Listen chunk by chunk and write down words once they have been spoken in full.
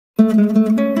Hello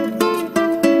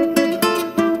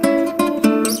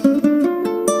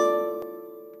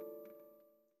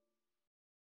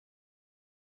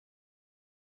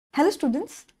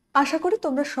students, আশা করি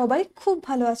তোমরা সবাই খুব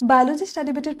ভালো আছো। বায়োলজি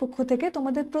স্টাডিমেটের পক্ষ থেকে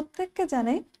তোমাদের প্রত্যেককে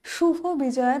জানাই শুভ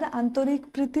বিজয়ের আন্তরিক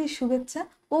প্রীতি, শুভেচ্ছা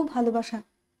ও ভালোবাসা।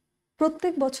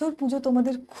 প্রত্যেক বছর পুজো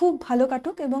তোমাদের খুব ভালো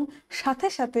কাটুক এবং সাথে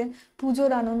সাথে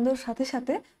পুজোর আনন্দের সাথে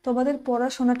সাথে তোমাদের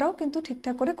পড়াশোনাটাও কিন্তু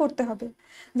ঠিকঠাক করে করতে হবে,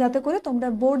 যাতে করে তোমরা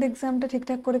বোর্ড এক্সামটা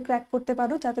ঠিকঠাক করে ক্র্যাক করতে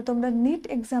পারো, যাতে তোমরা নিট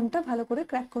এক্সামটা ভালো করে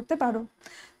ক্র্যাক করতে পারো।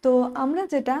 তো আমরা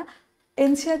যেটা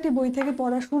এনসিআরটি বই থেকে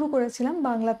পড়া শুরু করেছিলাম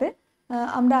বাংলাতে,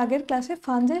 আমরা আগের ক্লাসে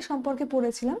ফানজাই সম্পর্কে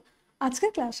পড়েছিলাম।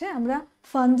 আজকের ক্লাসে আমরা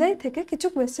ফানজাই থেকে কিছু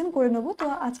কোয়েশ্চেন করে নেব। তো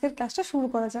আজকের ক্লাসটা শুরু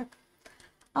করা যাক।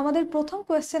 আমাদের প্রথম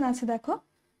কোয়েশ্চেন আছে, দেখো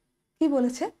কি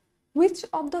বলেছে, which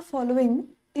of the following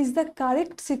is the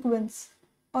correct sequence,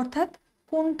 অর্থাৎ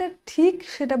কোনটা ঠিক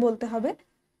সেটা বলতে হবে,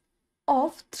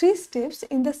 of 3 steps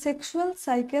in the sexual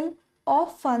cycle of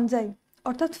fungi,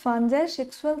 অর্থাৎ ফানজাইয়ের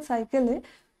সেক্সুয়াল সাইকেলে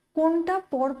কোনটা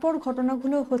পরপর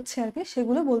ঘটনাগুলো হচ্ছে আর কি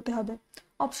সেগুলো বলতে হবে।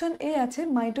 অপশন এ আছে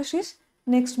মাইটোসিস,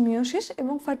 নেক্সট মিওসিস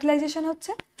এবং ফার্টিলাইজেশন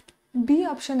হচ্ছে। বি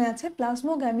অপশনে আছে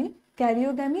প্লাজমোগ্যামি,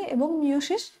 ক্যারিওগ্যামি এবং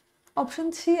মিওসিস। অপশন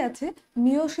সি আছে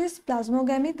মিওসিস,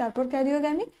 প্লাজমোগ্যামি তারপর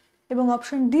ক্যারিওগ্যামি। এবং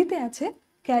অপশন ডিতে আছে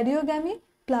ক্যারিওগ্যামি,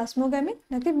 প্লাজমোগ্যামি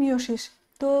নাকি মিওসিস।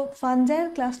 তো ফানজাইয়ের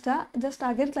ক্লাসটা জাস্ট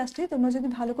আগের ক্লাসটাই তোমরা যদি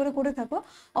ভালো করে করে থাকো,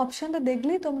 অপশানটা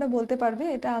দেখলেই তোমরা বলতে পারবে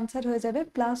এটা আনসার হয়ে যাবে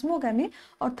প্লাজমোগ্যামি।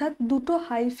 অর্থাৎ দুটো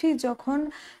হাইফি যখন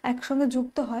একসঙ্গে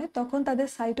যুক্ত হয় তখন তাদের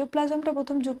সাইটোপ্লাজমটা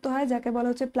প্রথম যুক্ত হয়, যাকে বলা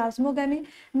হচ্ছে প্লাজমোগ্যামি।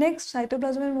 নেক্সট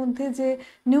সাইটোপ্লাজমের মধ্যে যে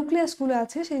নিউক্লিয়াসগুলো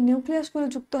আছে সেই নিউক্লিয়াসগুলো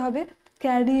যুক্ত হবে।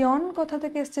 ক্যারিয়ন কথা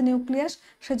থেকে এসছে নিউক্লিয়াস,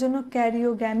 সেজন্য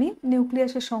ক্যারিওগ্যামি,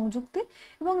 নিউক্লিয়াসের সংযুক্তি।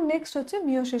 এবং নেক্সট হচ্ছে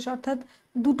মিওসিস, অর্থাৎ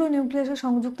দুটো নিউক্লিয়াসের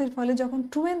সংযুক্তির ফলে যখন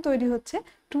 2n তৈরি হচ্ছে,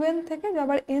 2n থেকে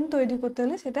আবার n তৈরি করতে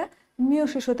হলে সেটা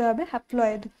মিওসিস হতে হবে,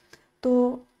 হ্যাপ্লয়েড। তো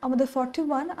আমাদের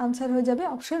 41 আনসার হয়ে যাবে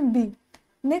অপশন বি।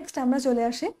 নেক্সট আমরা চলে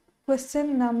আসি কোয়েশ্চেন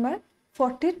নাম্বার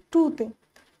 42-তে।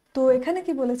 তো এখানে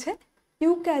কি বলেছে,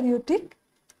 eukaryotic,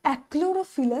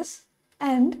 অ্যাক্লোরোফিলাস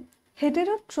and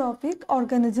হেটেরোট্রপিক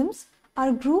organisms R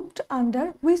grouped under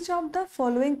which of the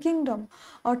following kingdom,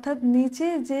 অর্থাৎ নিচে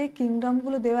যে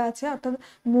কিংডমগুলো দেওয়া আছে অর্থাৎ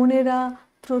মোনেরা,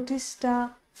 প্রোটিস্টা,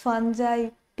 ফানজাই,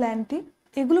 প্ল্যান্টি,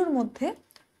 এগুলোর মধ্যে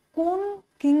কোন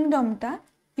কিংডমটা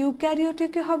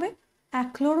ইউক্যারিওটিকও হবে,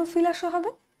 অ্যাক্লোরোফিলাসও হবে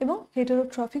এবং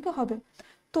হেটেরোট্রফিকও হবে।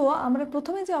 তো আমরা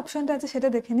প্রথমে যে অপশনটা আছে সেটা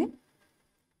দেখে নিই।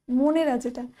 মোনেরা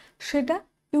যেটা সেটা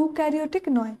ইউক্যারিওটিক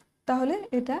নয়, তাহলে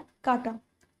এটা কাটা।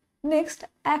 নেক্সট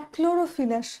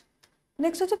অ্যাক্লোরোফিলাস,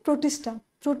 নেক্সট হচ্ছে প্রোটিস্টা।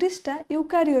 প্রোটিস্টা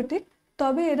ইউক্যারিওটিক,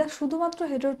 তবে এরা শুধুমাত্র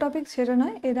হেটেরোট্রপিক সেটা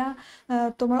নয়, এরা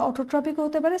তোমার অটোট্রপিকও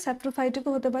হতে পারে,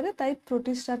 স্যাপ্রোফাইটিকও হতে পারে, তাই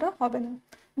প্রোটিস্টাটা হবে না।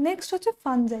 নেক্সট হচ্ছে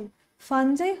ফানজাই।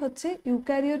 ফানজাই হচ্ছে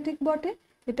ইউক্যারিওটিক বটে,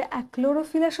 এটা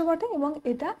অ্যাক্লোরোফিলাসও বটে এবং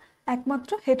এটা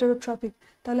একমাত্র হেটেরোট্রপিক।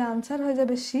 তাহলে আনসার হয়ে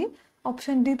যাবে সি।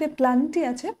 অপশন ডিতে প্ল্যান্টি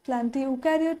আছে, প্ল্যান্টি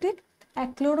ইউক্যারিওটিক,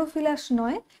 অ্যাক্লোরোফিলাস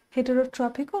নয়,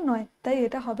 হেটেরোট্রপিকও নয়, তাই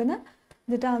এটা হবে না,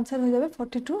 যেটা আনসার হয়ে যাবে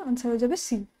 42, আনসার হয়ে যাবে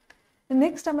সি।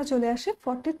 নেক্সট আমরা চলে আসি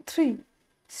 43,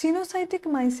 সিনোসাইটিক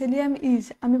মাইসেলিয়াম ইজ,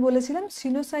 আমি বলেছিলাম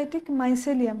সিনোসাইটিক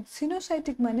মাইসেলিয়াম।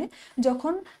 সিনোসাইটিক মানে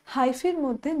যখন হাইফির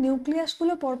মধ্যে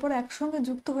নিউক্লিয়াসগুলো পরপর একসঙ্গে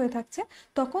যুক্ত হয়ে থাকছে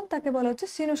তখন তাকে বলা হচ্ছে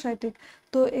সিনোসাইটিক।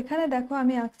 তো এখানে দেখো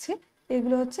আমি আঁকছি,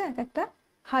 এগুলো হচ্ছে এক একটা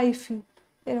হাইফি,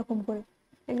 এরকম করে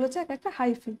এগুলো হচ্ছে এক একটা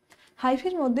হাইফি।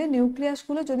 হাইফির মধ্যে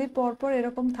নিউক্লিয়াসগুলো যদি পরপর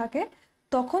এরকম থাকে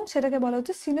তখন সেটাকে বলা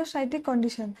হচ্ছে সিনোসাইটিক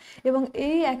কন্ডিশন। এবং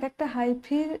এই এক একটা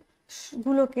হাইফির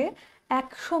গুলোকে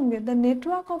একসঙ্গে, the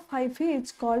network of hyphae is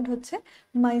called হচ্ছে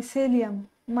মাইসেলিয়াম।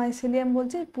 মাইসেলিয়াম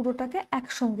বলছে পুরোটাকে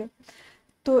একসঙ্গে।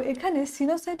 তো এখানে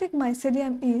সিনোসাইটিক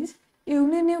মাইসেলিয়াম ইজ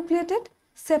ইউনিনিউক্লিয়েটেড,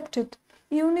 সেপ্টেড।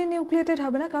 ইউনিনিউক্লিয়েটেড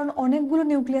হবে না, কারণ অনেকগুলো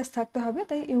নিউক্লিয়াস থাকতে হবে,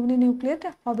 তাই ইউনিনিউক্লিয়েট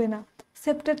হবে না।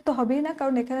 সেপ্টেড তো হবেই না,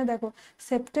 কারণ এখানে দেখো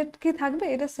সেপ্টেড কি থাকবে,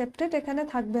 এটা সেপ্টেড এখানে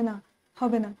থাকবে না,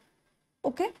 হবে না।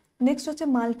 ওকে, নেক্সট হচ্ছে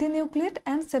multi nucleate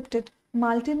and সেপ্টেড।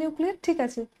 Multi nucleate ঠিক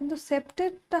আছে, কিন্তু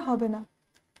সেপ্টেডটা হবে না।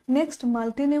 নেক্সট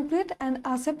মাল্টি নিউক্লিয়েট অ্যান্ড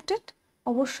আসেপ্টেড,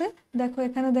 অবশ্যই দেখো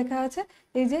এখানে দেখা আছে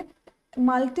এই যে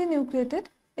মাল্টি নিউক্লিয়েটেড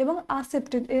এবং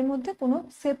আসেপ্টেড, এর মধ্যে কোনো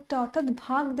সেপ্টা অর্থাৎ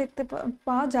ভাগ দেখতে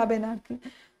পাওয়া যাবে না আর কি।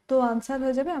 তো আনসার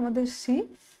হয়ে যাবে আমাদের C.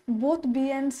 Both B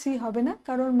and C হবে না,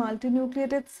 কারণ মাল্টি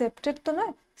নিউক্লিয়েটেড সেপ্টেড তো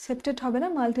নয়, সেপ্টেড হবে না,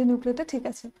 মাল্টি নিউক্লিয়েটেড ঠিক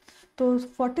আছে। তো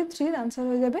 43 আনসার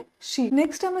হয়ে যাবে সি।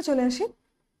 নেক্সট আমরা চলে আসি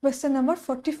question number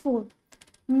 44,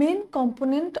 main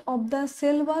component of the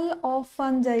cell wall of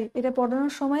fungi. এটা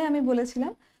পড়ানোর সময় আমি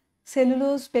বলেছিলাম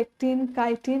সেলুলোজ, পেকটিন,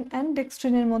 কাইটিন অ্যান্ড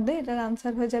ডেক্সট্রিনের মধ্যে এটার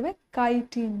আনসার হয়ে যাবে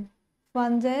কাইটিন।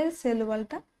 ফানজাইয়ের সেল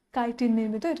ওয়ালটা কাইটিন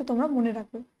নির্মিত, এটা তোমরা মনে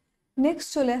রাখবে। নেক্সট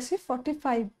চলে আসি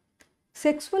 45,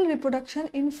 sexual reproduction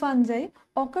in fungi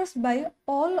occurs by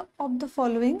all of the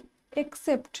following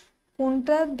except,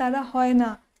 কোনটার দ্বারা হয় না,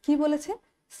 কি বলেছে,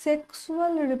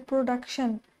 সেক্সুয়াল রিপ্রোডাকশন।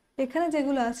 এখানে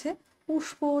যেগুলো আছে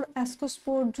উস্পোর,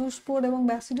 অ্যাস্কোস্পোর, জুস্পোর এবং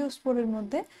ব্যাসিডিওস্পোরের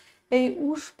মধ্যে এই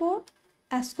উস্পোর,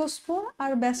 অ্যাস্কোস্পোর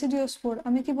আর ব্যাসিডিওস্পোর,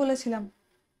 আমি কি বলেছিলাম,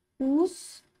 উস,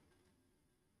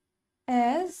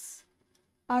 অ্যাস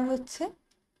আর হচ্ছে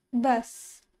ব্যাস,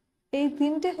 এই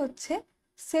তিনটে হচ্ছে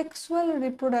সেক্সুয়াল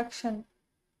রিপ্রোডাকশন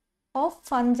অফ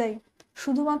ফানজাই।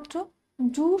 শুধুমাত্র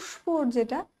জুস্পোর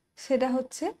যেটা, সেটা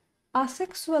হচ্ছে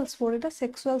আসেক্সুয়াল স্পোর, এটা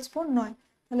সেক্সুয়াল স্পোর নয়।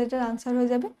 তাহলে এটার আনসার হয়ে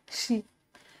যাবে সি।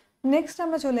 নেক্সট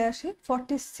আমরা চলে আসি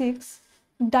 46,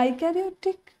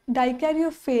 ডাইক্যারিওটিক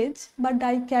ডাইক্যারিওফেজ বা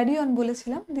ডাইক্যারিয়ন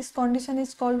বলেছিলাম। This condition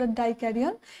is called a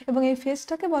ডাইক্যারিয়ন এবং এই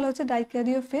ফেজটাকে বলা হচ্ছে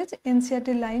ডাইক্যারিওফেজ।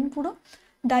 এনসিআরটির লাইন পুরো।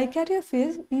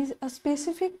 ডাইক্যারিওফেজ is a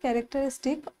specific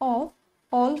characteristic of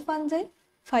all fungi,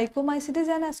 ফাইকোমাইসিটিস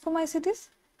and অ্যাস্কোমাইসিটিস,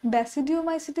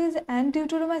 ব্যাসিডিওমাইসিটিস and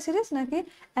ডিউটেরোমাইসিটিস, নাকি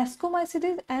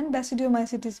অ্যাস্কোমাইসিটিস অ্যান্ড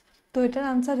ব্যাসিডিওমাইসিটিস। তো এটার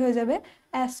আনসার হয়ে যাবে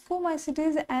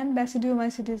অ্যাস্কোমাইসিটিস অ্যান্ড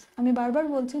ব্যাসিডিওমাইসিটিস। আমি বারবার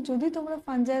বলছি, যদি তোমরা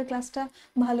ফানজাইয়ের ক্লাসটা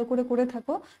ভালো করে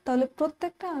থাকো তাহলে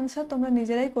প্রত্যেকটা আনসার তোমরা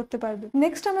নিজেরাই করতে পারবে।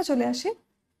 নেক্সট আমরা চলে আসি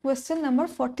question number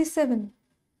 47,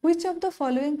 which of the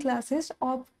following classes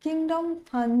of kingdom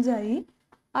fungi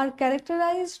R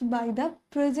characterised by the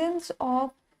presence of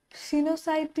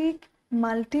coenocytic,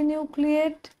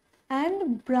 মাল্টিনিউক্লিয়েট and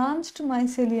branched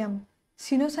mycelium.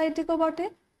 সিনোসাইটিকও বটে,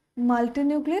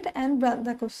 মাল্টিনিউক্লিয়েট অ্যান্ড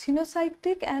দেখো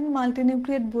সিনোসাইটিক অ্যান্ড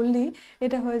মাল্টিনিউক্লিয়েট বললেই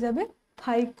এটা হয়ে যাবে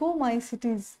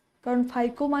ফাইকোমাইসিটিস, কারণ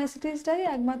ফাইকোমাইসিটিসটাই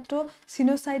একমাত্র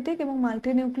সিনোসাইটিক এবং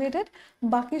মাল্টিনিউক্লিয়েটেড।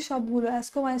 বাকি সবগুলো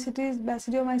অ্যাস্কোমাইসিটিস,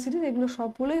 ব্যাসিডিওমাইসিটিস, এগুলো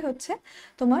সবগুলোই হচ্ছে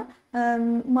তোমার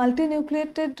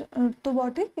মাল্টিনিউক্লিয়েটেড তো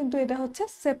বটে, কিন্তু এটা হচ্ছে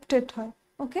সেপ্টেড হয়।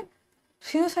 ওকে,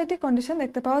 সিনোসাইটিক কন্ডিশন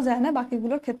দেখতে পাওয়া যায় না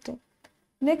বাকিগুলোর ক্ষেত্রে।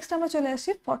 নেক্সট আমরা চলে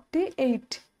আসি 48,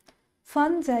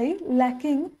 fungi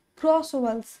lacking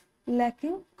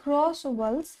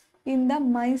ক্রস-ওভালস in the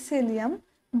mycelium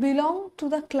belong to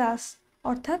the class,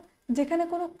 অর্থাৎ যেখানে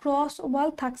কোনো ক্রস ওভাল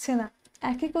থাকছে না।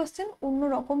 একই কোশ্চেন অন্য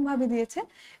রকমভাবে দিয়েছে,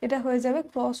 এটা হয়ে যাবে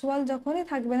ক্রস ওভাল যখনই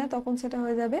থাকবে না তখন সেটা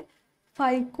হয়ে যাবে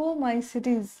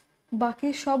ফাইকোমাইসিটিস। বাকি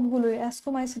সবগুলোই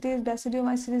অ্যাস্কোমাইসিটিস,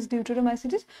 ব্যাসিডিওমাইসিটিস,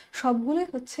 ডিউটেরোমাইসিটিস সবগুলোই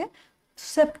হচ্ছে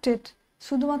সেপ্টেড,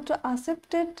 শুধুমাত্র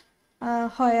আসেপ্টেড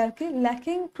হয় আর কি।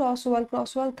 ল্যাকিং ক্রস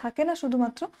ওভাল থাকে না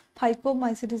শুধুমাত্র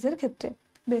ফাইকোমাইসিটিসের ক্ষেত্রে।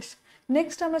 বেশ,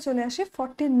 নেক্সট আমরা চলে আসি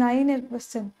 49 এর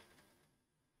কোয়েশ্চেন।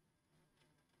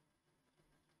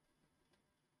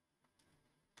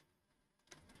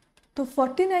 তো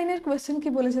 49 এর কোয়েশ্চেন কি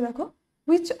বলেছে দেখো,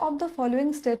 which of the following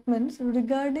statements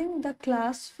regarding the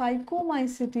class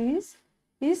ফাইকোমাইসিটিস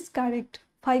is correct.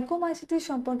 ফাইকোমাইসিটিস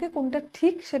সম্পর্কে কোনটা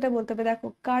ঠিক সেটা বলতে হবে। দেখো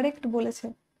কারেক্ট বলেছে।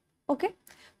 ওকে,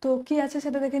 তো কি আছে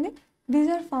সেটা দেখে নিই। These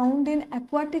are found in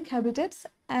aquatic habitats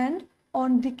and on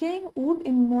decaying would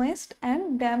in moist and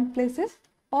damp places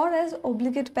or as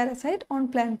obligate Parasite on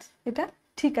plants, এটা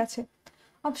ঠিক আছে।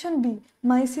 Option B,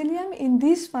 mycelium in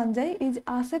this fungi is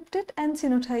আসেপ্টেড and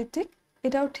coenocytic,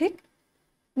 এটাও ঠিক।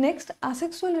 Next,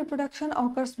 asexual reproduction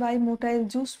occurs by motile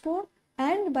zoospore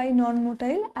and by non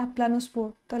motile aplanospore,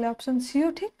 তাহলে option CO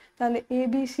ঠিক। তাহলে A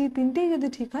B C তিনটেই যদি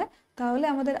ঠিক হয় তাহলে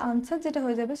আমাদের আনসার যেটা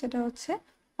হয়ে যাবে সেটা হচ্ছে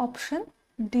অপশন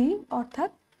ডি,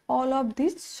 অর্থাৎ অল অফ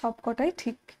দিস, সবকটাই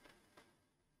ঠিক।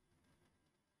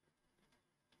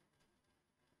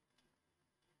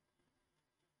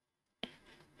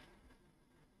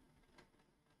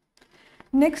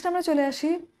 নেক্সট আমরা চলে আসি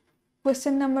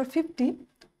question number 50,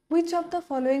 which of the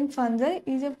following fungi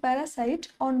is a Parasite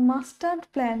on mustard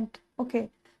plant. Okay,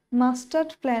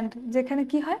 mustard plant যেখানে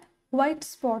কি হয়, হোয়াইট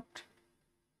স্পট,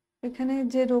 এখানে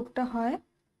যে রোগটা হয়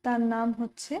তার নাম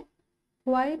হচ্ছে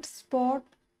white spot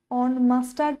on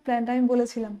mustard plant, আমি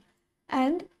বলেছিলাম।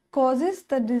 And causes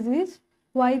the disease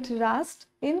white rushed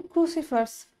in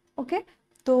ক্রুসিফার্স। ওকে,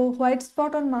 তো হোয়াইট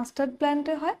স্পট অন মাস্টার্ড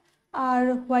প্ল্যান্টে হয় আর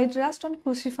হোয়াইট রাস্ট অন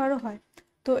ক্রুসিফারও হয়।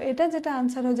 তো এটা যেটা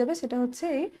আনসার হয়ে যাবে সেটা হচ্ছে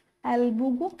এই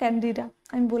অ্যালবুগো ক্যান্ডিডা,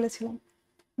 আমি বলেছিলাম।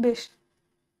 বেশ,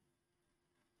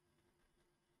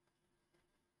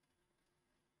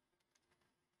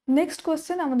 নেক্সট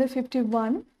কোয়েশ্চেন আমাদের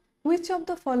 51, which of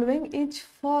the following is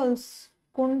false,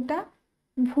 কোনটা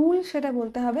ভুল সেটা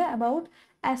বলতে হবে অ্যাবাউট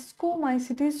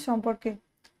অ্যাস্কোমাইসিটিস সম্পর্কে।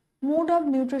 Mode of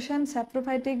nutrition,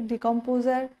 saprophytic,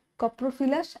 decomposer,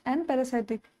 কপ্রোফিলাস and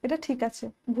parasitic, এটা ঠিক আছে,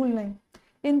 ভুল নাই।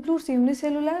 Includes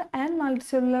unicellular and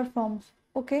multicellular forms,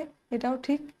 ওকে, এটাও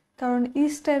ঠিক কারণ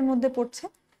ইস্টটা এর মধ্যে পড়ছে।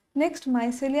 নেক্সট,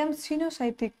 মাইসেলিয়াম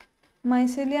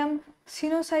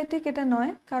সিনোসাইটিক এটা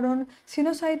নয়, কারণ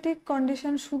সিনোসাইটিক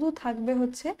কন্ডিশন শুধু থাকবে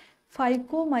হচ্ছে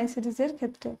ফাইকোমাইসিটিসের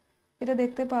ক্ষেত্রে, এটা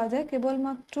দেখতে পাওয়া যায়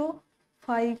কেবলমাত্র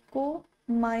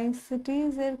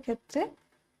মাইসিটিস এর ক্ষেত্রে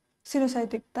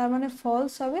সিনোসাইটিক, তার মানে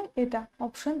ফলস হবে এটা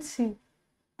অপশন সি।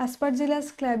 অ্যাসপারজিলাস,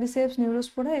 ক্ল্যাভিসেপস,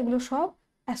 নিউরোস্পোরা এগুলো সব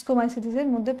অ্যাস্কোমাইসিটিস এর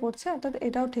মধ্যে পড়ছে, অর্থাৎ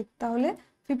এটাও ঠিক। তাহলে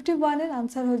 51 এর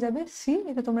আনসার হয়ে যাবে সি,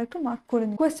 এটা তোমরা একটু মার্ক করে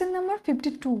নিও। Question number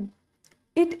 52,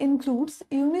 it includes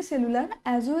unicellular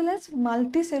as well as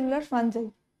multicellular fungi.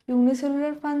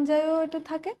 Unicellular ফাঞ্জাইও এটা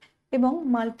থাকে এবং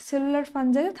মাল্টিসেলুলার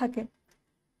ফাঞ্জাইও থাকে।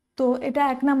 তো এটা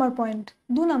 1 number point.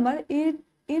 2 number,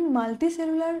 in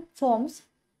multicellular forms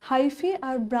hyphae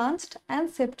are branched and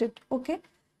septate. Okay,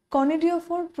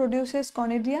 conidiophore produces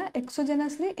conidia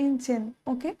exogenously in chain.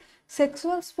 Okay,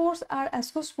 sexual spores are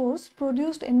ascospores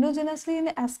produced endogenously in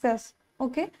ascus.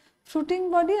 Okay, fruiting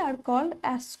body are called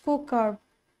ascocarp.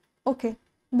 Okay,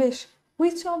 besh,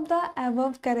 which of the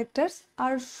above characters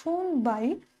are shown by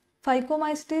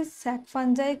phycomycetes, sac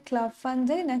fungi, club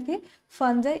fungi নাকি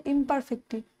fungi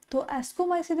imperfecti? তো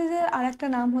অ্যাস্কোমাইসিটিসের আরেকটা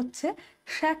নাম হচ্ছে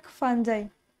শ্যাক fungi.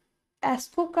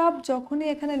 অ্যাস্কোকাপ যখনই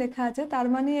এখানে লেখা আছে তার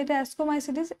মানে এটা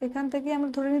অ্যাস্কোমাইসিটিস, এখান থেকে আমরা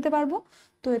ধরে নিতে পারবো।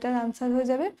 তো এটার আনসার হয়ে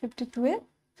যাবে 52 এর,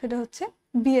 সেটা হচ্ছে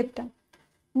B এরটা।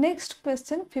 Next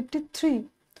question 53,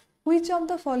 which of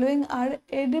the following R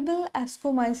edible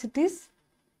অ্যাস্কোমাইসিটিস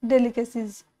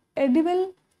ডেলিকেসিস? Edible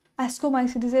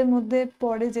অ্যাস্কোমাইসিটিসের মধ্যে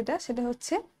পড়ে যেটা, সেটা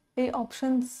হচ্ছে এই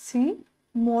অপশন সি,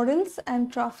 মরেলস অ্যান্ড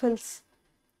ট্রাফেলস।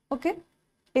 ওকে,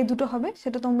 এই দুটো হবে,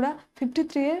 সেটা তোমরা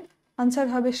 53 এর আনসার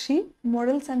হবে সি,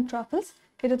 মরেলস অ্যান্ড ট্রাফেলস,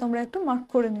 এটা তোমরা একটু মার্ক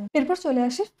করে নিও। এরপর চলে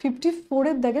আসি 54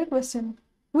 এর দাগের question,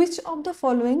 which of the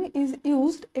following is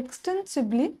used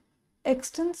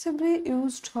extensively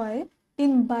used হয়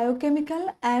in biochemical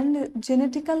and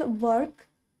genetical work?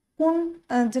 কোন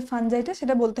যে ফানজাইটা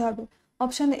সেটা বলতে হবে।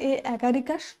 Option A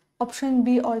agaricus, option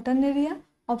B Alternaria,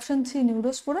 option C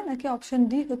নিউরোস্পোরা নাকি অপশন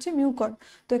ডি হচ্ছে মিউকর?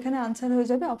 তো এখানে আনসার হয়ে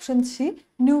যাবে অপশন সি,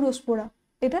 নিউরোস্পোরা।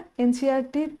 এটা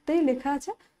এনসিআরটিতেই লেখা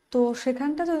আছে, তো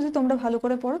সেখানটা যদি তোমরা ভালো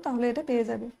করে পড়ো তাহলে এটা পেয়ে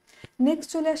যাবে। নেক্সট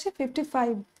চলে আসে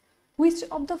 55, which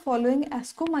of the following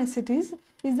অ্যাস্কোমাইসিটিস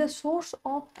is the source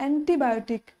of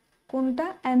antibiotic? কোনটা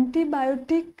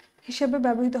অ্যান্টিবায়োটিক হিসেবে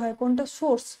ব্যবহৃত হয়, কোনটা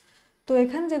সোর্স? তো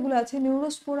এখানে যেগুলো আছে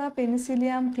নিউরোস্পোরা,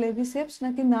 পেনিসিলিয়াম, ক্লেভিসেপস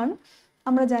নাকি নান?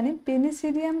 আমরা জানি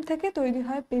পেনিসিলিয়াম থেকে তৈরি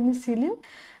হয় পেনিসিলিন,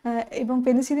 এবং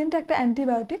পেনিসিলিনটা একটা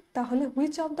অ্যান্টিবায়োটিক। তাহলে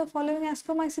which of the following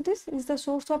অ্যাস্কোমাইসিটিস is the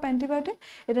source of antibiotic?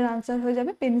 এটার আনসার হয়ে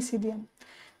যাবে পেনিসিলিয়াম।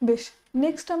 বেশ,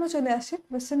 নেক্সট আমরা চলে আসি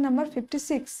question number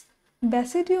 56,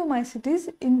 ব্যাসিডিওমাইসিটিস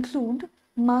include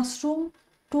mushroom,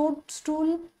 toadstool,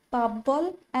 পাপবল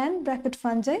and bracket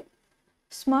fungi,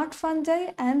 smart fungi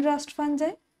and rushed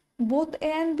fungi, both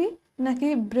A and B নাকি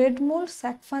ব্রেড মোল্ড,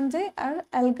 স্যাক ফাঞ্জাই আর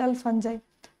algal fungi?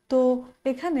 তো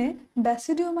এখানে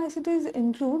ব্যাসিডিওমাইসিটিস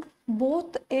include both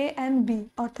A and B,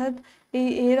 অর্থাৎ এই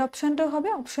এর অপশনটাও হবে,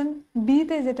 অপশন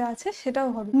বিতে যেটা আছে সেটাও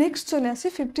হবে। নেক্সট চলে আসি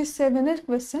 57 এর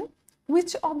question,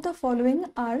 which of the following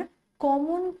are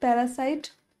common parasite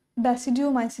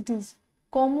basidiomycetes?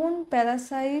 Common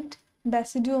Parasite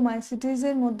ব্যাসিডিওমাইসিটিস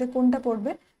এর মধ্যে কোনটা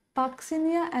পড়বে?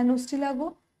 পাক্সিনিয়া অ্যানোস্টিলাগো,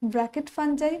 ব্র্যাকেট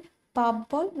ফাঞ্জাই,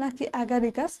 পাপবল নাকি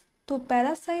অ্যাগারিকাস? তো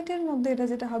প্যারাসাইটের মধ্যে এটা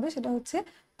যেটা হবে সেটা হচ্ছে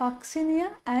পাক্সিনিয়া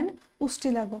অ্যান্ড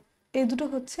উস্টিলাগো, এই দুটো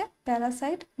হচ্ছে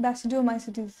প্যারাসাইট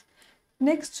ব্যাসিডিওমাইসিটিস।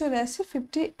 নেক্সট চলে আসছে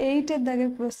 58 এর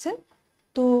দাগের কোয়েশ্চেন,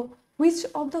 তো which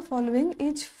of the following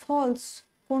is false?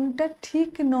 কোনটা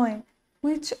ঠিক নয়?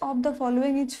 Which of the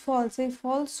following is false, এই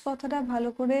ফলস কথাটা ভালো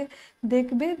করে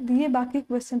দেখবে, দিয়ে বাকি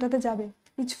কোয়েশ্চেনটাতে যাবে।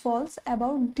 ইজ ফলস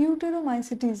অ্যাবাউট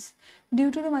ডিউটেরোমাইসিটিস,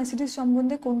 ডিউটেরোমাইসিটিস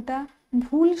সম্বন্ধে কোনটা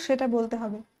ভুল সেটা বলতে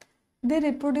হবে। দে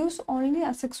reproduce only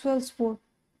asexual spore,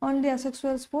 only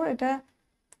asexual spore, এটা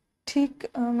ঠিক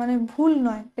মানে ভুল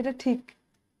নয়, এটা ঠিক।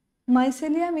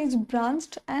 মাইসেলিয়াম ইজ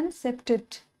ব্রাঞ্চড অ্যান্ড সেপ্টেড,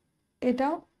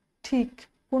 এটাও ঠিক,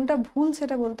 কোনটা ভুল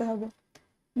সেটা বলতে হবে।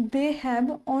 They have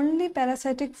only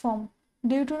parasitic form,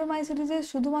 ডিউটেরোমাইসিটিসের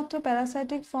শুধুমাত্র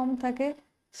প্যারাসাইটিক ফর্ম থাকে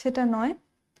সেটা নয়।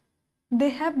 They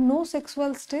have no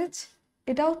sexual stage,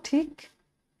 এটাও ঠিক।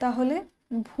 তাহলে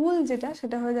ভুল যেটা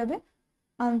সেটা হয়ে যাবে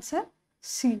আনসার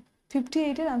সি,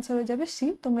 58 এর আনসার হয়ে যাবে সি,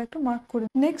 তোমরা একটু মার্ক করে।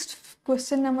 Next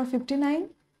question number 59,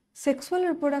 sexual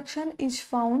reproduction is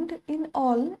found in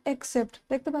all except,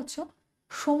 দেখতে পাচ্ছ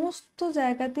সমস্ত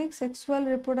জায়গাতেই সেক্সুয়াল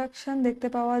রিপ্রোডাকশন দেখতে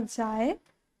পাওয়া যায়,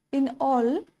 ইন অল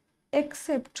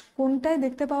এক্সেপ্ট কোনটাই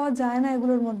দেখতে পাওয়া যায় না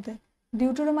এগুলোর মধ্যে?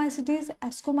 ডিউটেরোমাইসিটিস,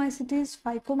 অ্যাস্কোমাইসিটিস,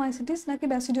 ফাইকোমাইসিটিস নাকি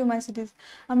ব্যাসিডিওমাইসিটিস?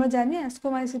 আমরা জানি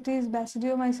অ্যাস্কোমাইসিটিস,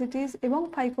 ব্যাসিডিওমাইসিটিস এবং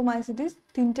ফাইকোমাইসিটিস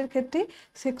তিনটের ক্ষেত্রেই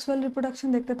সেক্সুয়াল রিপ্রোডাকশন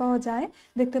দেখতে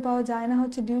পাওয়া যায় না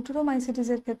হচ্ছে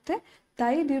ডিউটেরোমাইসিটিসের ক্ষেত্রে।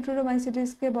 তাই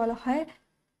ডিউটেরোমাইসিটিসকে বলা হয়,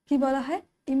 কি বলা হয়,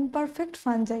 ইমপারফেক্ট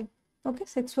ফানজাই। ওকে,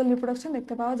 সেক্সুয়াল রিপ্রোডাকশন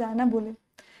দেখতে পাওয়া যায় না বলে।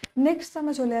 নেক্সট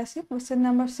আমরা চলে আসি question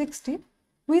number 60,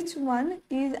 which one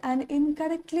is an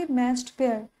incorrectly matched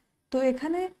pair? তো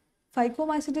এখানে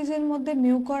ফাইকোমাইসিটিসের মধ্যে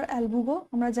মিউকর অ্যালবুগো,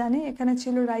 আমরা জানি এখানে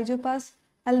ছিল রাইজোপাস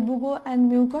অ্যালবুগো অ্যান্ড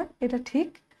মিউকর, এটা ঠিক।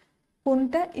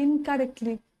 কোনটা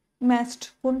ইনকারেক্টলি ম্যাচড,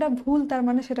 কোনটা ভুল তার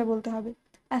মানে সেটা বলতে হবে।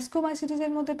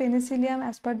 অ্যাস্কোমাইসিটিসের মধ্যে পেনিসিলিয়াম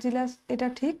অ্যাসপারজিলাস, এটা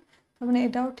ঠিক, তার মানে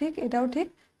এটাও ঠিক, এটাও ঠিক।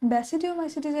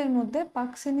 ব্যাসিডিওমাইসিটিসের মধ্যে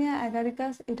পাকসিনিয়া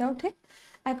অ্যাগারিকাস, এটাও ঠিক।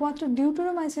 একমাত্র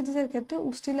ডিউটোরোমাইসিটিসের ক্ষেত্রে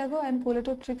উস্টিলাগো অ্যান্ড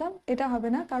পোলেটোট্রিকাম, এটা হবে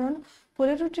না, কারণ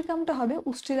পোলেটোট্রিকামটা হবে,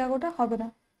 উস্টিলাগোটা হবে না।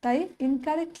 তাই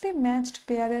ইনকারেক্টলি ম্যাচড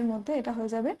পেয়ারের মধ্যে এটা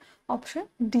হয়ে যাবে অপশন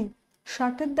ডি।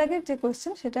 শার্টের দাগের যে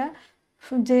কোয়েশ্চেন, সেটা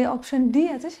যে অপশন ডি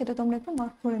আছে সেটা তোমরা একটু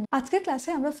মার্ক করে নিও। আজকের ক্লাসে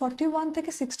আমরা 41 থেকে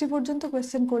 60 পর্যন্ত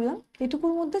কোয়েশ্চেন করলাম।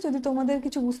 এটুকুর মধ্যে যদি তোমাদের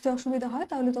কিছু বুঝতে অসুবিধা হয়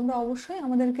তাহলে তোমরা অবশ্যই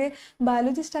আমাদেরকে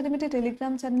বায়োলজি স্টাডিমেটে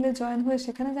টেলিগ্রাম চ্যানেলে জয়েন হয়ে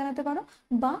সেখানে জানাতে পারো,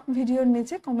 বা ভিডিওর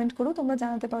নিচে কমেন্ট করেও তোমরা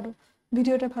জানাতে পারো।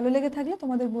 ভিডিওটা ভালো লেগে থাকলে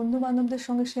তোমাদের বন্ধু বান্ধবদের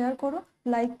সঙ্গে শেয়ার করো,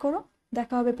 লাইক করো।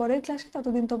 দেখা হবে পরের ক্লাসে,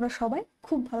 ততদিন তোমরা সবাই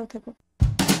খুব ভালো থেকো।